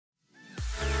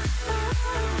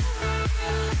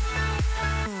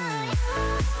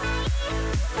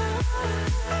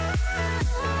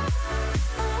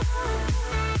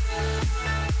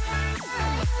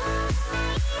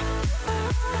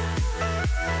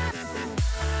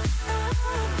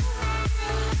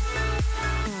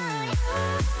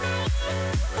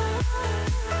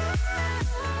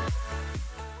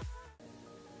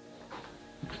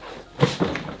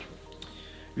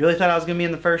You really thought I was gonna be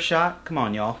in the first shot? Come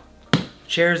on, y'all.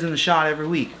 Cher's in the shot every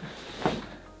week.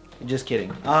 Just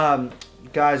kidding.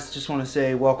 Guys, just want to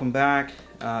say welcome back.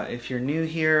 If you're new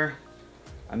here,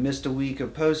 I missed a week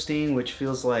of posting, which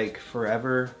feels like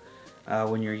forever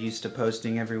when you're used to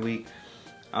posting every week.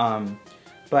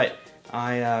 But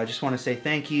I just want to say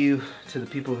thank you to the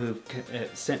people who've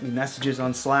sent me messages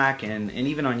on Slack and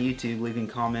even on YouTube, leaving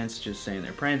comments just saying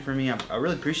they're praying for me. I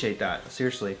really appreciate that,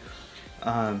 seriously.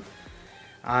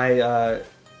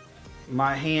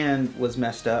 My hand was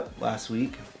messed up last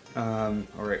week,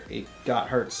 or it got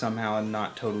hurt somehow. I'm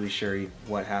not totally sure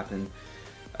what happened.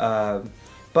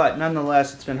 But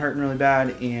nonetheless, it's been hurting really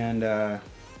bad, and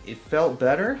it felt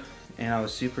better, and I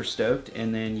was super stoked.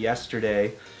 And then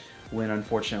yesterday, when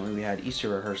unfortunately we had Easter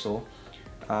rehearsal,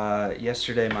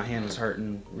 yesterday my hand was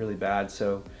hurting really bad,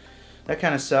 so that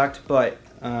kind of sucked. But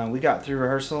we got through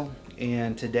rehearsal,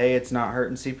 and today it's not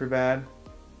hurting super bad.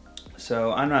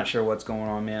 So I'm not sure what's going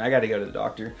on, man. I got to go to the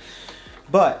doctor.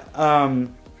 But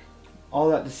all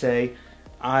that to say,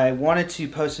 I wanted to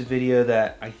post a video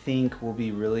that I think will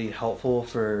be really helpful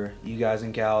for you guys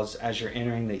and gals as you're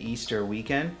entering the Easter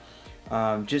weekend.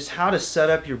 Just how to set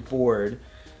up your board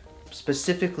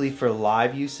specifically for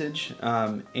live usage,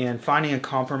 and finding a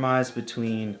compromise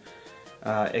between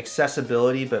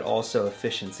accessibility but also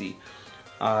efficiency.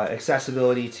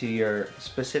 Accessibility to your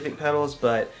specific pedals,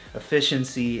 but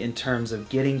efficiency in terms of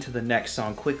getting to the next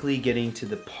song quickly, getting to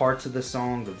the parts of the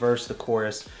song, the verse, the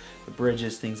chorus, the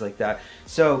bridges, things like that.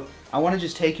 So I want to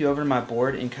just take you over to my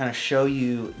board and kind of show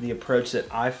you the approach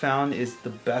that I found is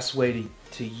the best way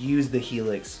to use the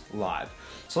Helix live.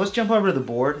 So let's jump over to the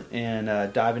board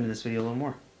and dive into this video a little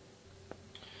more.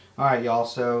 Alright y'all,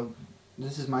 so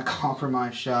this is my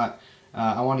compromise shot.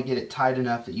 I want to get it tight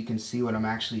enough that you can see what I'm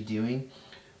actually doing,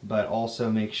 but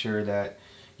also make sure that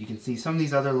you can see some of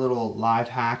these other little live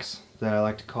hacks that I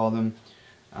like to call them,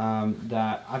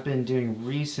 that I've been doing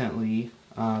recently.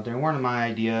 They weren't my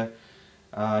idea.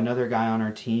 Another guy on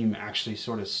our team actually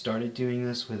sort of started doing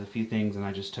this with a few things, and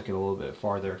I just took it a little bit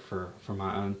farther for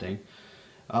my own thing.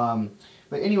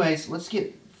 But anyways, let's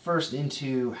get first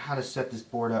into how to set this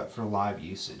board up for live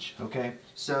usage. Okay,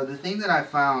 so the thing that I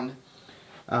found,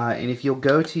 and if you'll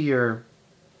go to your,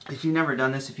 if you've never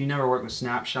done this, if you've never worked with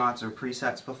snapshots or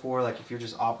presets before, like if you're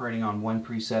just operating on one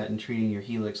preset and treating your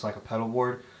Helix like a pedal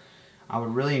board, I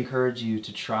would really encourage you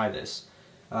to try this.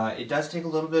 It does take a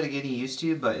little bit of getting used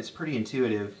to, but it's pretty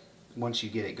intuitive once you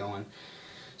get it going.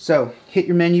 So hit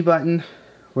your menu button.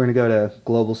 We're going to go to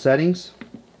Global Settings.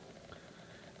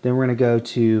 Then we're going to go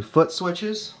to Foot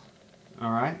Switches.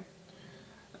 Alright.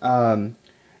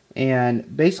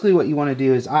 And basically what you want to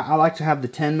do is, I like to have the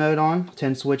 10 mode on,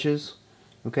 10 switches.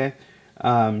 Okay.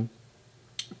 And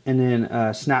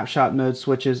then snapshot mode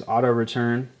switches, auto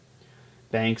return,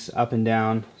 banks, up and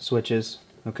down switches.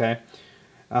 Okay.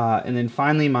 And then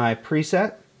finally my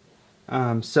preset.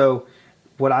 So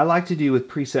what I like to do with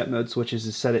preset mode switches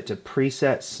is set it to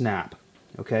preset snap.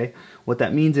 Okay. What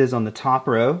that means is on the top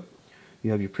row you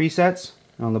have your presets,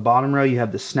 and on the bottom row you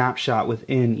have the snapshot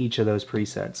within each of those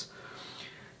presets.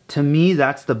 To me,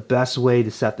 that's the best way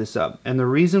to set this up. And the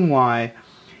reason why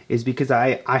is because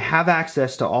I have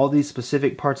access to all these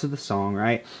specific parts of the song,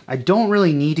 right? I don't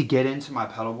really need to get into my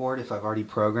pedal board if I've already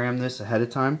programmed this ahead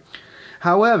of time.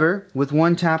 However, with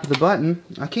one tap of the button,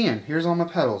 I can. Here's all my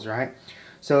pedals, right?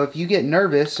 So if you get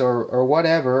nervous or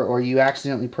whatever, or you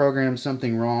accidentally program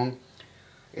something wrong,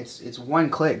 it's one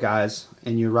click, guys,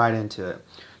 and you're right into it.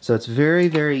 So it's very,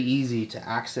 very easy to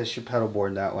access your pedal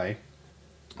board that way.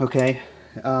 Okay,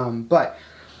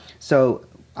 so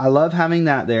I love having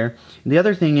that there. The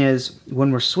other thing is,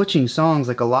 when we're switching songs,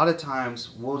 like a lot of times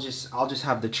I'll just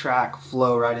have the track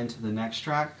flow right into the next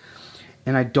track,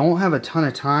 and I don't have a ton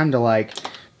of time to like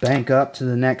bank up to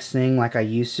the next thing like I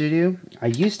used to do. I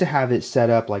used to have it set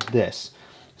up like this.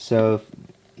 So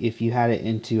if you had it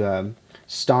into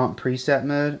stomp preset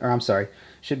mode, or I'm sorry,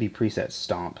 should be preset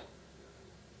stomp.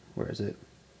 Where is it?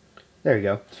 There you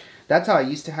go. That's how I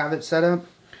used to have it set up.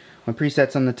 My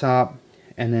presets on the top,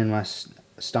 and then my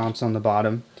stomps on the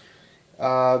bottom.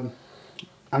 I'm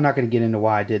not going to get into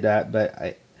why I did that,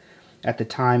 but at the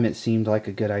time it seemed like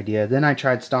a good idea. Then I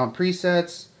tried stomp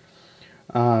presets.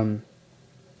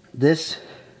 This,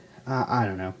 I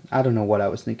don't know. I don't know what I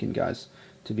was thinking, guys,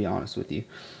 to be honest with you.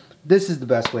 This is the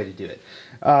best way to do it.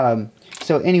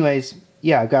 So anyways,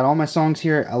 yeah, I've got all my songs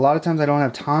here. A lot of times I don't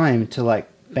have time to like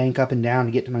bank up and down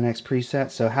to get to my next preset,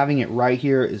 so having it right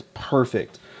here is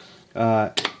perfect.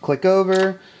 Click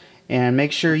over, and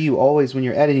make sure you always, when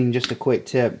you're editing, just a quick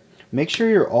tip, make sure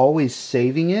you're always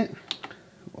saving it,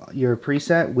 your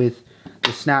preset, with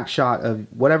the snapshot of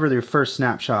whatever their first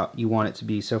snapshot you want it to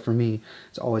be. So for me,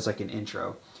 it's always like an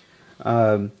intro.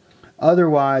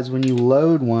 Otherwise, when you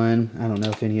load one, I don't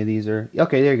know if any of these are...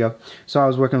 Okay, there you go. So I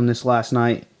was working on this last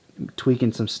night,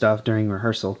 tweaking some stuff during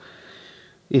rehearsal.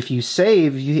 If you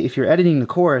save, if you're editing the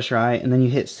chorus, right, and then you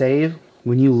hit save,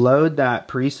 when you load that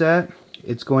preset,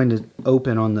 it's going to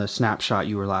open on the snapshot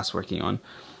you were last working on,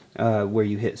 where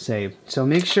you hit save. So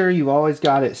make sure you've always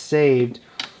got it saved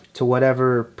to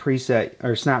whatever preset,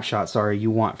 or snapshot, sorry, you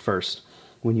want first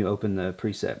when you open the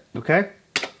preset, okay?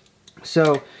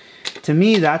 So to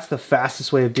me, that's the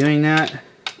fastest way of doing that.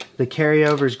 The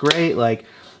carryover is great, like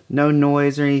no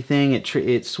noise or anything.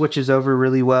 It switches over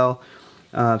really well,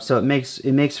 so it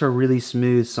makes for really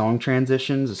smooth song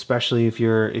transitions, especially if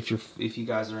you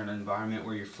guys are in an environment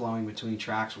where you're flowing between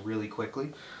tracks really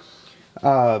quickly.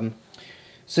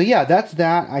 So yeah, that's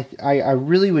that. I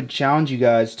really would challenge you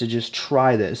guys to just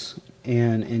try this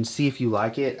and see if you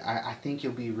like it. I think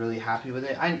you'll be really happy with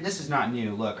it. This is not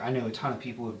new. Look, I know a ton of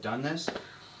people who have done this,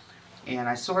 and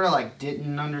I sort of like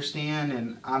didn't understand,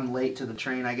 and I'm late to the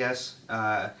train, I guess.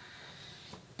 Yeah,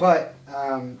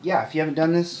 if you haven't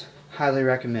done this, highly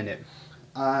recommend it.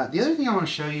 The other thing I want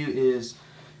to show you is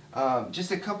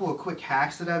just a couple of quick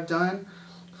hacks that I've done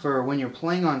for when you're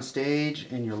playing on stage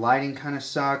and your lighting kind of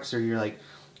sucks, or you're like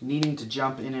needing to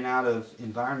jump in and out of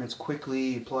environments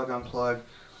quickly, plug, unplug.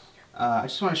 I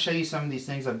just want to show you some of these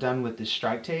things I've done with this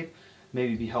strike tape.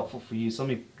 Maybe be helpful for you. So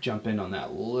let me jump in on that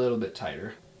a little bit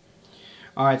tighter.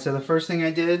 Alright, so the first thing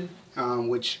I did,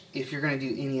 which if you're going to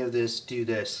do any of this, do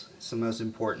this. It's the most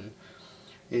important.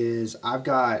 Is I've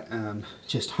got,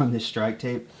 just on this strike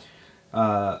tape,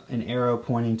 an arrow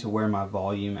pointing to where my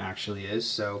volume actually is.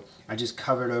 So I just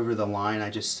covered over the line.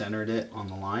 I just centered it on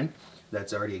the line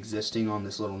that's already existing on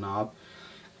this little knob.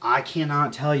 I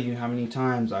cannot tell you how many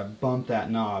times I've bumped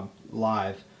that knob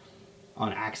live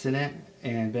on accident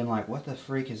and been like, what the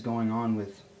freak is going on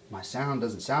with my sound?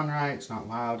 Doesn't sound right, it's not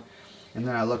loud. And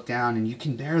then I look down and you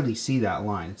can barely see that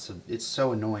line. It's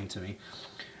so annoying to me.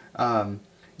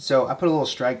 So I put a little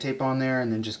strike tape on there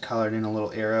and then just colored in a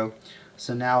little arrow.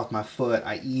 So now with my foot,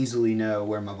 I easily know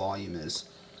where my volume is.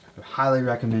 I highly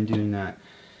recommend doing that.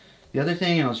 The other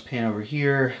thing, and I'll just pan over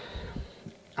here,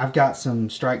 I've got some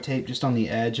strike tape just on the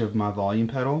edge of my volume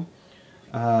pedal.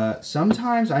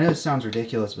 Sometimes, I know this sounds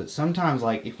ridiculous, but sometimes,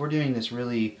 like if we're doing this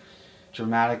really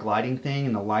dramatic lighting thing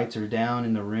and the lights are down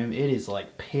in the room, it is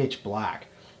like pitch black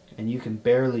and you can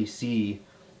barely see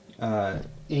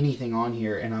anything on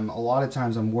here, and a lot of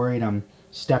times I'm worried I'm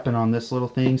stepping on this little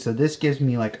thing. So this gives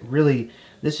me like really,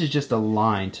 this is just a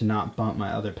line to not bump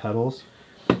my other pedals,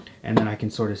 and then I can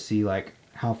sort of see like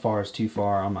how far is too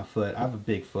far on my foot. I have a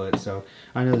big foot, so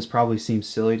I know this probably seems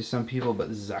silly to some people, but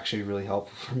this is actually really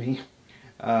helpful for me.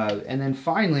 And then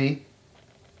finally,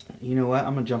 you know what,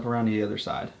 I'm gonna jump around to the other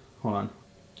side. Hold on.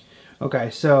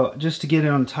 Okay, so just to get it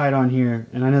on tight on here,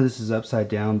 and I know this is upside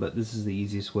down, but this is the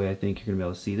easiest way I think you're gonna be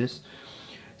able to see this.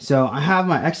 So I have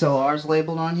my XLRs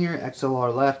labeled on here,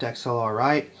 XLR left, XLR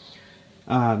right,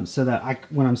 so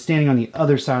that when I'm standing on the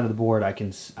other side of the board, I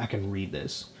can read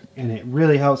this, and it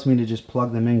really helps me to just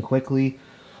plug them in quickly.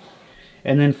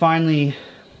 And then finally,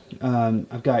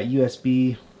 I've got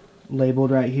USB labeled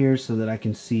right here so that I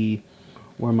can see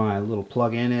where my little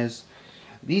plug-in is.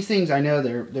 These things, I know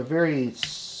they're very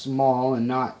small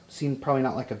and seem probably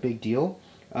not like a big deal,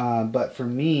 but for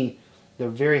me they're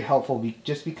very helpful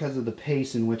just because of the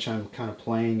pace in which I'm kind of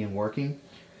playing and working.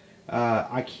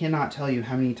 I cannot tell you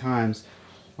how many times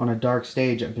on a dark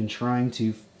stage I've been trying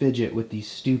to fidget with these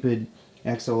stupid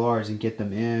XLRs and get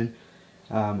them in,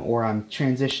 or I'm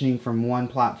transitioning from one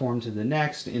platform to the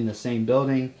next in the same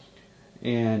building,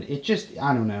 and it just,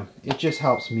 I don't know, it just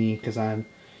helps me because I'm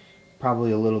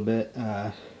probably a little bit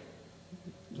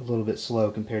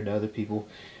slow compared to other people.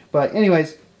 But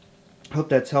anyways, hope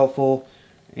that's helpful,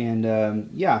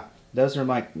 and yeah, those are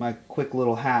my quick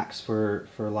little hacks for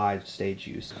live stage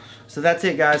use. So that's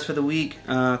it, guys, for the week.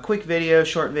 Quick video,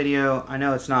 short video. I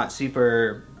know it's not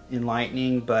super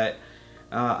enlightening, but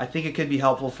I think it could be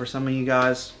helpful for some of you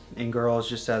guys and girls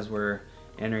just as we're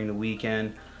entering the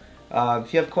weekend.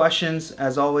 If you have questions,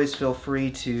 as always, feel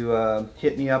free to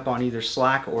hit me up on either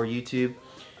Slack or YouTube.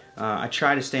 I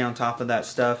try to stay on top of that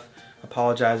stuff.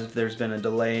 Apologize if there's been a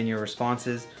delay in your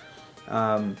responses.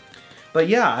 But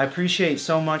yeah, I appreciate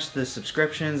so much the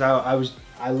subscriptions.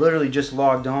 I literally just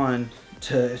logged on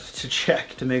to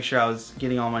check to make sure I was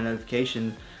getting all my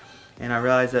notifications, and I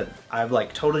realized that I've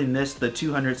like totally missed the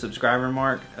 200 subscriber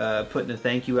mark, putting a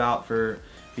thank you out for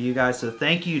you guys. So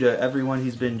thank you to everyone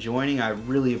who's been joining. I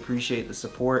really appreciate the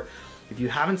support. If you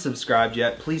haven't subscribed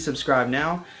yet, please subscribe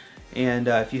now. And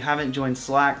if you haven't joined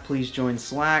Slack, please join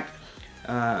Slack.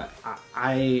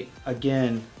 I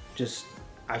again,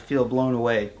 I feel blown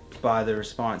away by the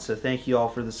response. So thank you all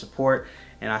for the support,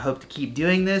 and I hope to keep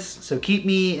doing this. So keep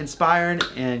me inspired,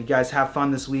 and you guys have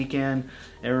fun this weekend,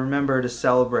 and remember to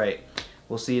celebrate.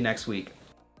 We'll see you next week.